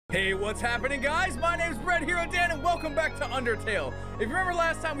Hey, what's happening, guys? My name's BreadHeroDan, and welcome back to Undertale. If you remember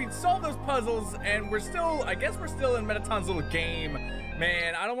last time, we solved those puzzles, and I guess we're still in Mettaton's little game.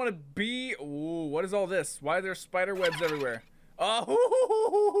 Man, I don't want to be... Ooh, what is all this? Why are there spider webs everywhere?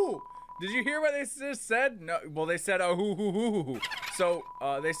 Oh, did you hear what they just said? No, well, they said, oh, hoo. So,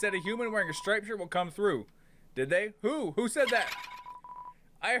 they said a human wearing a striped shirt will come through. Did they? Who? Who said that?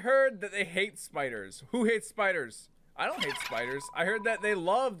 I heard that they hate spiders. Who hates spiders? I don't hate spiders. I heard that they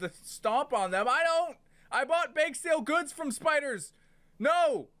love to stomp on them. I don't. I bought bake sale goods from spiders.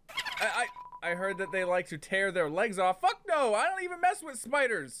 No. I heard that they like to tear their legs off. Fuck no. I don't even mess with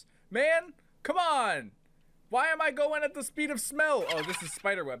spiders. Man, come on. Why am I going at the speed of smell? Oh, this is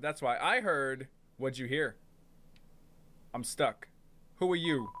spider web. That's why. I heard. What'd you hear? I'm stuck. Who are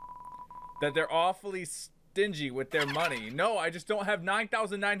you? That they're awfully stingy with their money. No, I just don't have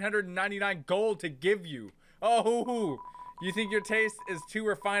 9,999 gold to give you. Oh, you think your taste is too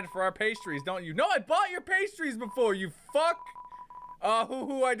refined for our pastries, don't you? No, I bought your pastries before, you fuck!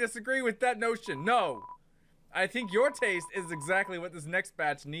 I disagree with that notion. No. I think your taste is exactly what this next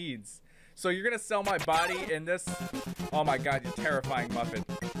batch needs. So you're gonna sell my body in this? Oh my god, you're terrifying, Muffet.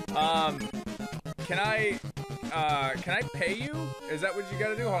 Can I pay you? Is that what you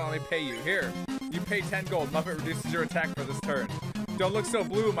gotta do? Hold on, let me pay you. Here, you pay 10 gold. Muffet reduces your attack for this turn. Don't look so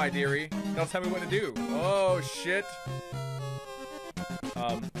blue, my dearie. Don't tell me what to do. Oh, shit.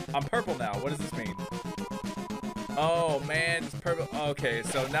 I'm purple now. What does this mean? Oh, man, it's purple. Okay,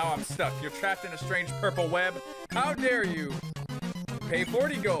 so now I'm stuck. You're trapped in a strange purple web. How dare you? Pay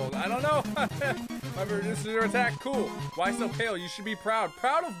 40 gold. I don't know. Muffet reduces your attack. Cool. Why so pale? You should be proud.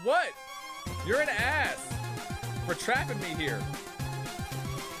 Proud of what? You're an ass for trapping me here.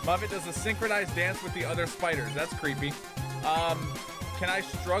 Muffet does a synchronized dance with the other spiders. That's creepy. Can I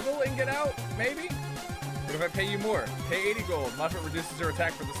struggle and get out? Maybe? What if I pay you more? Pay 80 gold. Muffet reduces your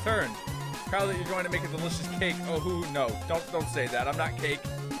attack for this turn. Proud that you're going to make a delicious cake. Oh, no. Don't say that. I'm not cake.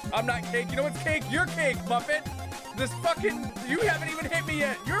 I'm not cake. You know what's cake? You're cake, Muffet. This fucking... You haven't even hit me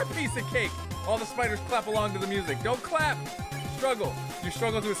yet. You're a piece of cake. All the spiders clap along to the music. Don't clap. Struggle. You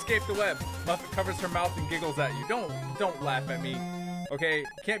struggle to escape the web. Muffet covers her mouth and giggles at you. Don't laugh at me. Okay?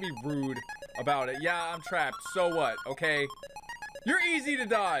 Can't be rude about it. Yeah, I'm trapped. So what? Okay? You're easy to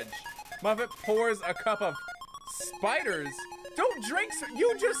dodge. Muffet pours a cup of spiders. Don't drink.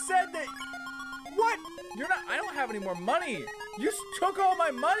 You just said that. What? You're not. I don't have any more money. You took all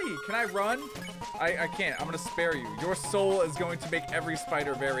my money. Can I run? I can't. I'm gonna spare you. Your soul is going to make every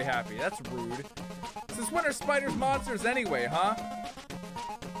spider very happy. That's rude. Since when are spiders monsters anyway, huh?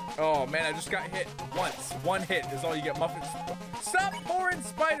 Oh man, I just got hit once. One hit is all you get, Muffet. Stop pouring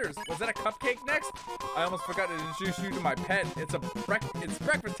spiders! Was that a cupcake next? I almost forgot to introduce you to my pet. It's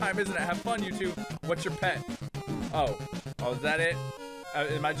breakfast time, isn't it? Have fun, you two. What's your pet? Oh, is that it?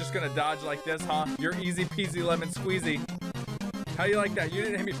 Am I just gonna dodge like this, huh? You're easy peasy lemon squeezy. How do you like that? You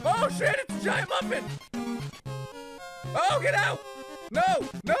didn't hit me. Oh shit! It's a giant muffin! Oh, get out! No!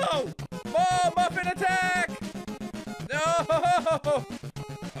 Oh, muffin attack! No!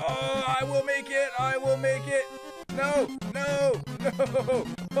 Oh, I will make it! No!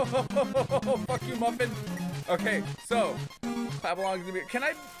 Oh, fuck you, Muffin. Okay, so clap along to me. Can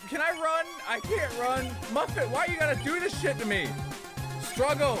I run? I can't run. Muffet, why you gotta do this shit to me?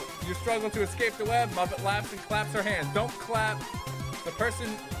 Struggle. You struggle to escape the web. Muffet laughs and claps her hands. Don't clap. The person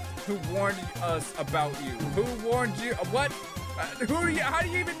who warned us about you. Who warned you? What? Who are you? How do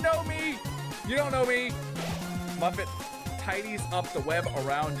you even know me? You don't know me. Muffet tidies up the web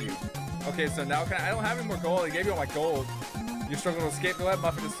around you. Okay, so now I don't have any more gold. I gave you all my gold. You struggle to escape the web.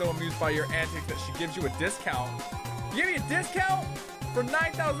 Muffet is so amused by your antics that she gives you a discount. You give me a discount? For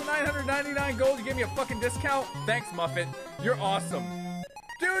 9,999 gold, you give me a fucking discount? Thanks, Muffet. You're awesome.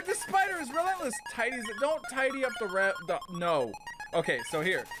 Dude, this spider is relentless. Don't tidy up no. Okay, so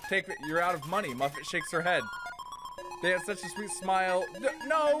here, take it. You're out of money. Muffet shakes her head. They had such a sweet smile.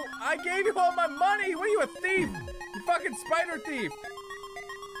 No, I gave you all my money. What are you, a thief? You fucking spider thief.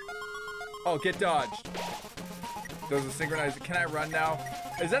 Oh, get dodged. Those are synchronized. Can I run now?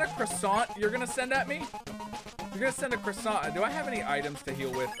 Is that a croissant you're gonna send at me? You're gonna send a croissant. Do I have any items to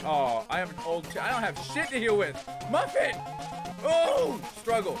heal with? Oh, I have an old... I don't have shit to heal with. Muffet! Oh!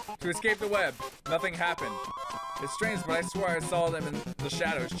 Struggle to escape the web. Nothing happened. It's strange, but I swear I saw them in the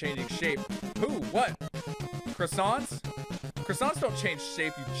shadows changing shape. Who? What? Croissants? Croissants don't change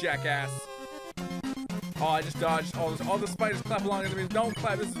shape, you jackass. Oh, I just dodged all the spiders clap along to me. Don't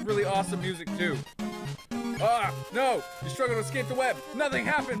clap. This is really awesome music, too. Ah, no. You struggle to escape the web. Nothing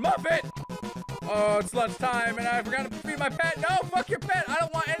happened. Muffet! Oh, it's lunchtime, and I forgot to feed my pet. No, fuck your pet. I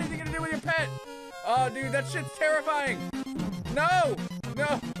don't want anything to do with your pet. Oh, dude, that shit's terrifying. No,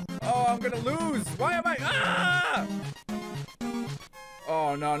 no. I'm gonna lose. Why am I? Ah!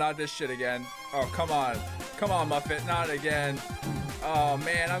 Oh no, not this shit again. Oh, come on. Come on, Muffet, not again. Oh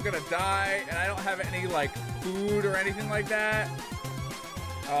man, I'm gonna die, and I don't have any like food or anything like that.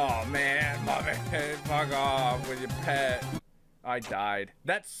 Oh man, Muffet, fuck off with your pet. I died.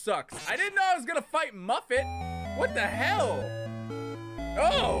 That sucks. I didn't know I was gonna fight Muffet. What the hell?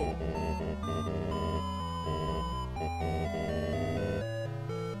 Oh!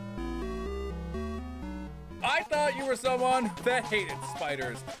 I thought you were someone that hated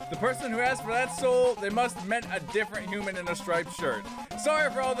spiders. The person who asked for that soul, they must have meant a different human in a striped shirt.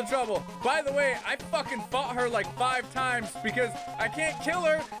 Sorry for all the trouble. By the way, I fucking fought her like 5 times because I can't kill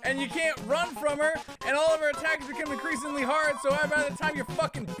her and you can't run from her and all of her attacks become increasingly hard, so by the time you're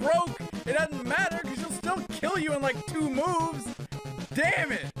fucking broke, it doesn't matter because she'll still kill you in like 2 moves.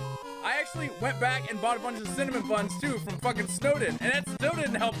 Damn it. I actually went back and bought a bunch of cinnamon buns too from fucking Snowden, and that still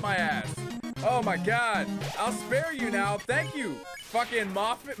didn't help my ass. Oh my god. I'll spare you now. Thank you. Fucking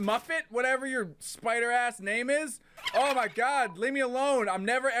Muffet, whatever your spider ass name is. Oh my god, leave me alone. I'm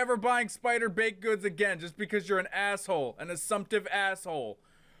never ever buying spider baked goods again just because you're an asshole, an assumptive asshole.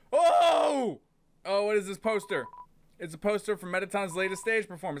 Oh! Oh, what is this poster? It's a poster from Mettaton's latest stage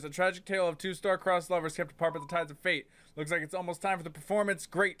performance. A tragic tale of 2 star-crossed lovers kept apart by the tides of fate. Looks like it's almost time for the performance.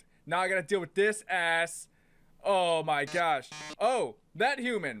 Great. Now I gotta deal with this ass. Oh my gosh. Oh, that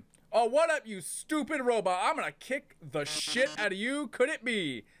human. Oh, what up, you stupid robot? I'm gonna kick the shit out of you. Could it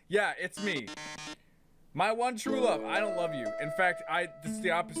be? Yeah, it's me. My one true love. I don't love you. In fact, this is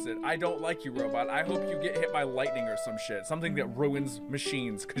the opposite. I don't like you, robot. I hope you get hit by lightning or some shit. Something that ruins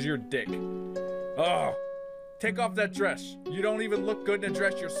machines, because you're a dick. Ugh. Take off that dress. You don't even look good in a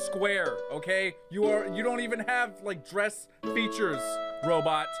dress. You're square, okay? You don't even have, like, dress features,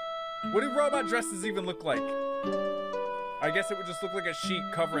 robot. What do robot dresses even look like? I guess it would just look like a sheet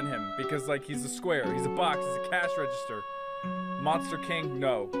covering him because, like, he's a square. He's a box. He's a cash register. Monster King,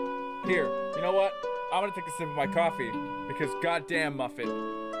 no. Here, you know what? I'm gonna take a sip of my coffee because goddamn Muffet.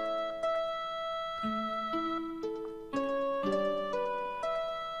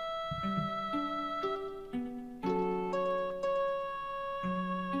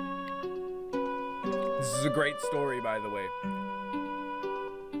 This is a great story, by the way.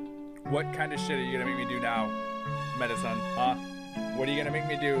 What kind of shit are you gonna make me do now, Mettaton, huh? What are you gonna make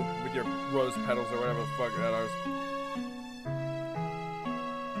me do with your rose petals or whatever the fuck that is?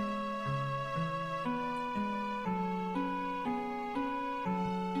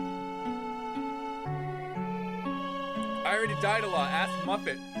 I already died a lot. Ask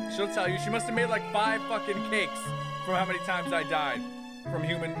Muffet. She'll tell you. She must have made like 5 fucking cakes from how many times I died. From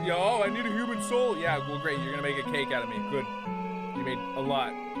human. Yo, I need a human soul. Yeah, well, great. You're gonna make a cake out of me. Good. You made a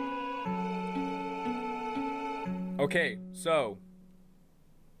lot. Okay, so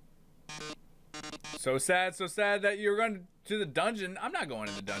sad that you're going to the dungeon. I'm not going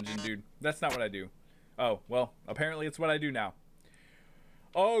to the dungeon, dude. That's not what I do. Oh, well, apparently it's what I do now.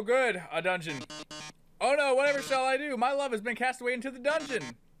 Oh, good, a dungeon. Oh no, whatever shall I do? My love has been cast away into the dungeon.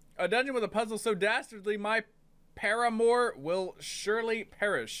 A dungeon with a puzzle so dastardly, my paramour will surely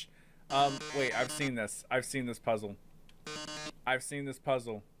perish. Wait, I've seen this. I've seen this puzzle. I've seen this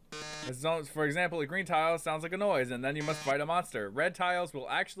puzzle. For example, a green tile sounds like a noise, and then you must fight a monster. Red tiles will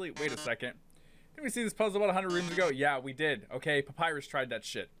actually... Wait a second. Didn't we see this puzzle about 100 rooms ago? Yeah, we did. Okay, Papyrus tried that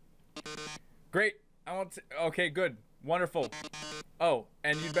shit. Great. I want to... Okay, good. Wonderful. Oh,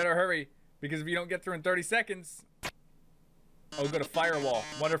 and you'd better hurry, because if you don't get through in 30 seconds... Oh, go to firewall.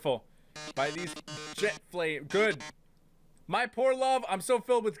 Wonderful. By these jet flame... Good. My poor love, I'm so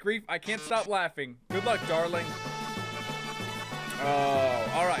filled with grief, I can't stop laughing. Good luck, darling.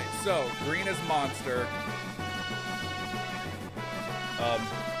 Oh, alright, so, green is monster.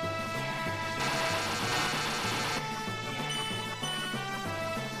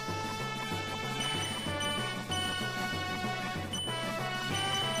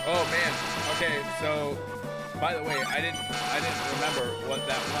 Oh man, okay, so, by the way, I didn't remember what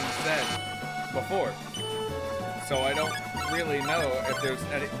that one said before. So I don't really know if there's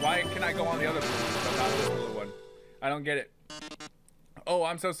any, why can I go on the other blue but not this blue one? I don't get it. Oh,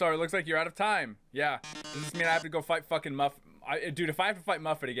 I'm so sorry. Looks like you're out of time. Yeah. Does this mean I have to go fight fucking Muffet? Dude, if I have to fight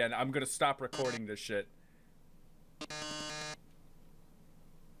Muffet again, I'm gonna stop recording this shit.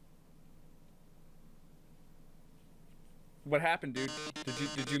 What happened, dude?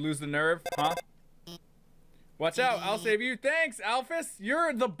 Did you lose the nerve? Huh? Watch out. I'll save you. Thanks, Alphys.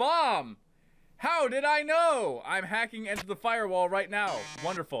 You're the bomb. How did I know? I'm hacking into the firewall right now.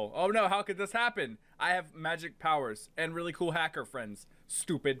 Wonderful. Oh no, how could this happen? I have magic powers and really cool hacker friends.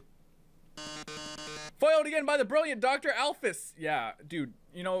 Stupid. Foiled again by the brilliant Dr. Alphys. Yeah, dude,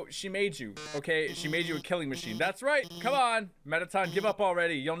 you know, she made you, okay? She made you a killing machine. That's right. Come on, Mettaton, give up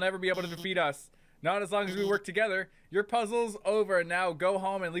already. You'll never be able to defeat us. Not as long as we work together. Your puzzle's over. Now go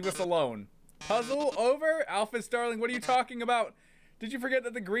home and leave us alone. Puzzle over? Alphys, darling, what are you talking about? Did you forget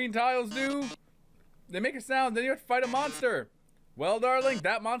that the green tiles do? They make a sound, then you have to fight a monster. Well, darling,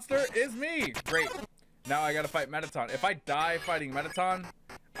 that monster is me. Great. Now I gotta fight Mettaton. If I die fighting Mettaton,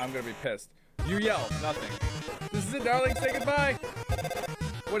 I'm gonna be pissed. You yell, nothing. This is it, darling, say goodbye.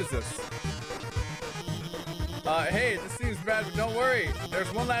 What is this? Hey, this seems bad, but don't worry.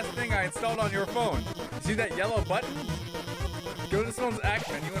 There's one last thing I installed on your phone. See that yellow button? Go to this phone's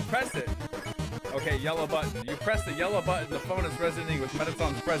action menu and press it. Okay, yellow button. You press the yellow button, the phone is resonating with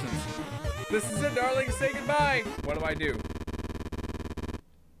Mettaton's presence. This is it, darling, say goodbye. What do I do?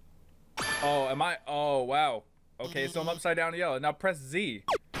 Oh, am I? Oh, wow. Okay, so I'm upside down yellow. Now press Z.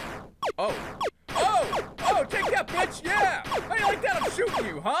 Oh. Oh! Oh, take that, bitch! Yeah! How you like that? I'm shooting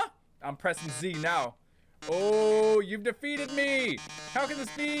you, huh? I'm pressing Z now. Oh, you've defeated me! How can this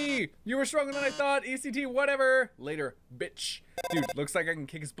be? You were stronger than I thought. ECT, whatever. Later, bitch. Dude, looks like I can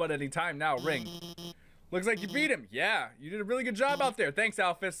kick his butt any time now. Ring. Looks like you beat him. Yeah, you did a really good job out there. Thanks,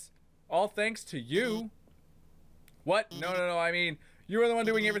 Alphys. All thanks to you. What? No, no, no. I mean, you were the one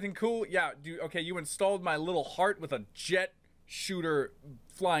doing everything cool. Yeah, dude. Okay, you installed my little heart with a jet shooter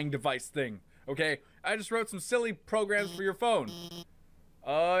flying device thing. Okay, I just wrote some silly programs for your phone.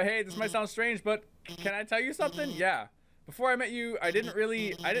 Hey, this might sound strange, but can I tell you something? Yeah. Before I met you, I didn't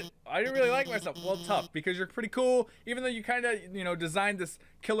really like myself. Well, tough, because you're pretty cool. Even though you kind of, you know, designed this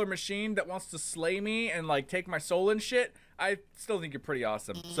killer machine that wants to slay me and like take my soul and shit, I still think you're pretty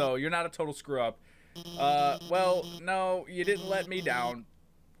awesome. So you're not a total screw up. Well, no, you didn't let me down.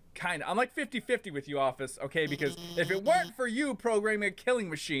 Kinda. I'm like 50-50 with you, Office, okay? Because if it weren't for you programming a killing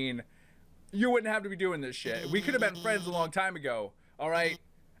machine, you wouldn't have to be doing this shit. We could have been friends a long time ago, alright?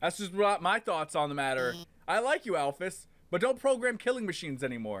 That's just my thoughts on the matter. I like you, Alphys, but don't program killing machines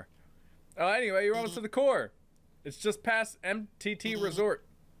anymore. Anyway, you're almost to the core. It's just past MTT Resort.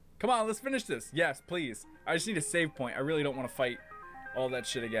 Come on, let's finish this. Yes, please. I just need a save point. I really don't want to fight all that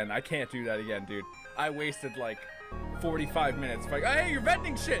shit again. I can't do that again, dude. I wasted like 45 minutes. Like, oh, hey, you're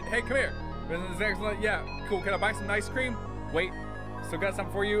vending shit. Hey, come here. Yeah, cool. Can I buy some ice cream? Wait, still got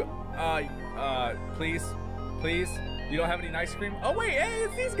something for you. Please, please. You don't have any ice cream? Oh, wait, hey,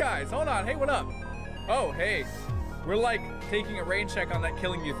 it's these guys. Hold on. Hey, what up? Oh, hey. We're like taking a rain check on that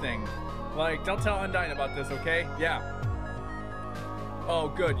killing you thing. Like, don't tell Undyne about this, okay? Yeah.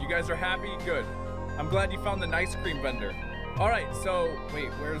 Oh, good. You guys are happy? Good. I'm glad you found the ice cream vendor. All right, so, wait,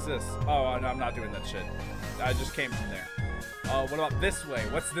 where's this? Oh, no, I'm not doing that shit. I just came from there. What about this way?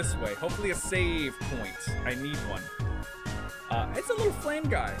 What's this way? Hopefully a save point. I need one. It's a little flame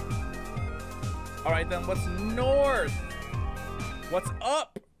guy. All right, then what's north? What's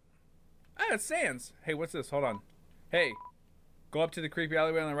up? Ah, it's Sans. Hey, what's this? Hold on. Hey, go up to the creepy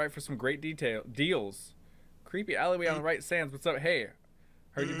alleyway on the right for some great deals. Creepy alleyway on the right, Sans. What's up? Hey,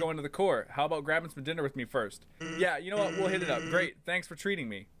 heard you're going to the core. How about grabbing some dinner with me first? Yeah, you know what? We'll hit it up. Great. Thanks for treating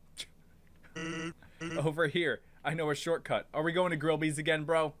me. Over here. I know a shortcut. Are we going to Grillby's again,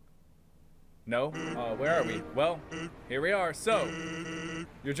 bro? No? Where are we? Well, here we are. So,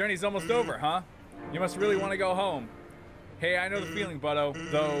 your journey's almost over, huh? You must really want to go home. Hey, I know the feeling, buddo.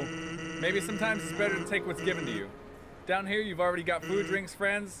 Though, maybe sometimes it's better to take what's given to you. Down here, you've already got food, drinks,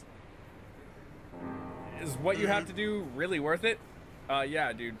 friends. Is what you have to do really worth it?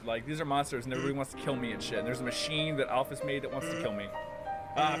 Yeah, dude. Like, these are monsters and everybody wants to kill me and shit. And there's a machine that Alphys made that wants to kill me.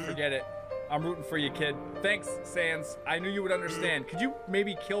 Forget it. I'm rooting for you, kid. Thanks, Sans. I knew you would understand. Could you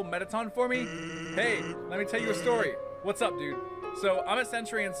maybe kill Mettaton for me? Hey, let me tell you a story. What's up, dude? So, I'm a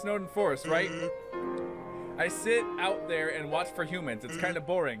sentry in Snowden Forest, right? I sit out there and watch for humans. It's kind of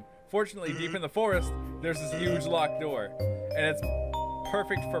boring. Fortunately, deep in the forest, there's this huge locked door. And it's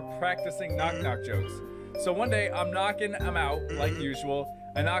perfect for practicing knock-knock jokes. So one day, I'm knocking them out, like usual.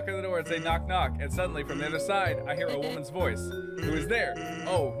 I knock on the door and say knock knock, and suddenly from the other side, I hear a woman's voice. Who is there?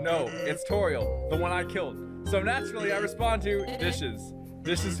 Oh no, it's Toriel, the one I killed. So naturally I respond to, dishes.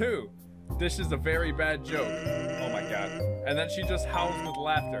 Dishes who? Dishes a very bad joke. Oh my god. And then she just howls with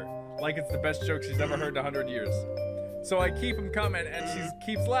laughter, like it's the best joke she's ever heard in 100 years. So I keep them coming and she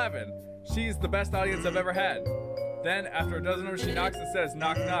keeps laughing. She's the best audience I've ever had. Then after a dozen of them, she knocks and says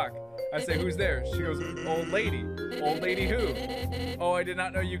knock knock. I say, who's there? She goes, old lady. Old lady who? Oh, I did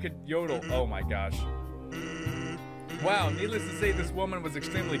not know you could yodel. Oh my gosh. Wow, needless to say, this woman was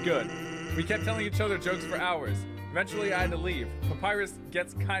extremely good. We kept telling each other jokes for hours. Eventually, I had to leave. Papyrus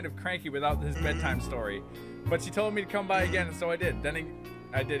gets kind of cranky without his bedtime story. But she told me to come by again, and so I did. Then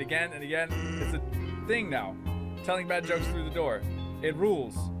I did again and again. thing now. Telling bad jokes through the door. It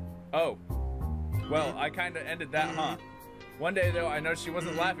rules. Oh. Well, I kind of ended that, huh? One day, though, I noticed she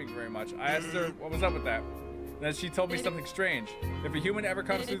wasn't laughing very much. I asked her what was up with that. Then she told me something strange. If a human ever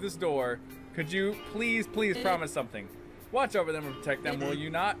comes through this door, could you please promise something? Watch over them and protect them, will you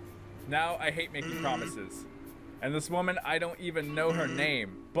not? Now, I hate making promises. And this woman, I don't even know her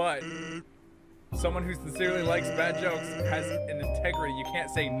name, but someone who sincerely likes bad jokes has an integrity you can't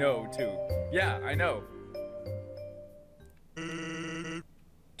say no to. Yeah, I know. Do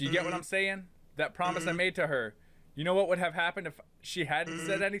you get what I'm saying? That promise I made to her. You know what would have happened if she hadn't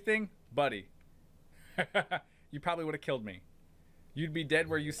said anything? Buddy. You probably would have killed me. You'd be dead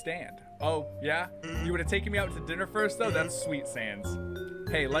where you stand. Oh, yeah? You would have taken me out to dinner first, though? That's sweet, Sans.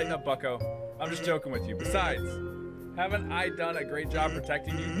 Hey, lighten up, bucko. I'm just joking with you. Besides, haven't I done a great job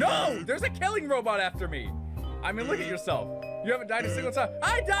protecting you? No! There's a killing robot after me! I mean, look at yourself. You haven't died a single time.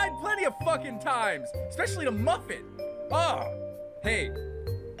 I died plenty of fucking times! Especially to Muffet. Oh! Hey.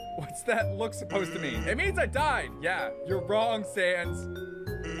 What's that look supposed to mean? It means I died. Yeah, you're wrong, Sans.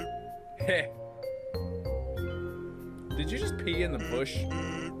 Heh. Did you just pee in the bush?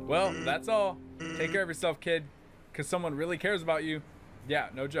 Well, that's all. Take care of yourself, kid. Because someone really cares about you. Yeah,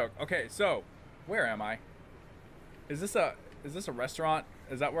 no joke. Okay, so, where am I? Is this a restaurant?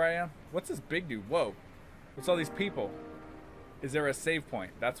 Is that where I am? What's this big dude? Whoa. What's all these people? Is there a save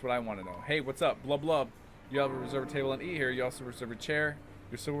point? That's what I want to know. Hey, what's up? Blub blub. You have a reserved table and eat here. You also reserve a chair.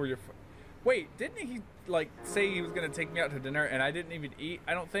 You're so where you're. Wait, didn't he like say he was gonna take me out to dinner and I didn't even eat?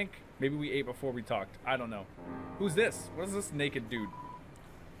 I don't think. Maybe we ate before we talked. I don't know. Who's this? What is this naked dude?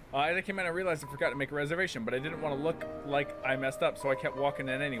 I came in and realized I forgot to make a reservation, but I didn't want to look like I messed up, so I kept walking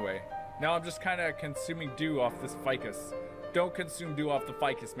in anyway. Now I'm just kind of consuming dew off this ficus. Don't consume dew off the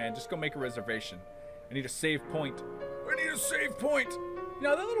ficus, man. Just go make a reservation. I need a save point. I need a save point. You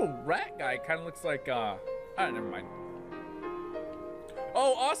know, that little rat guy kind of looks like, never mind.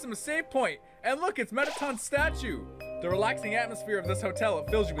 Oh, awesome, a save point. And look, it's Metaton's statue. The relaxing atmosphere of this hotel, it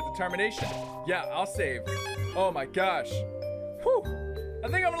fills you with determination. Yeah, I'll save. Oh my gosh. Whew. I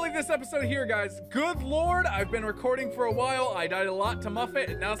think I'm gonna leave this episode here, guys. Good Lord, I've been recording for a while. I died a lot to Muffet,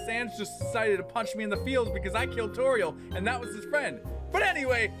 and now Sans just decided to punch me in the fields because I killed Toriel, and that was his friend. But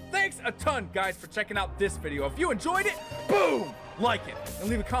anyway, thanks a ton, guys, for checking out this video. If you enjoyed it, boom, like it, and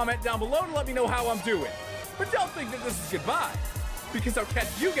leave a comment down below to let me know how I'm doing. But don't think that this is goodbye, because I'll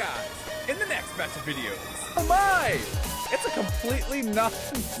catch you guys in the next batch of videos. Oh my! It's a completely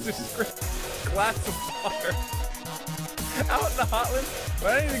nondescript glass of water out in the Hotland.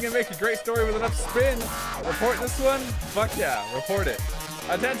 But anything can make a great story with enough spin. Report this one? Fuck yeah, report it.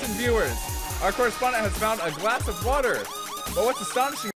 Attention viewers, our correspondent has found a glass of water. But what's astonishing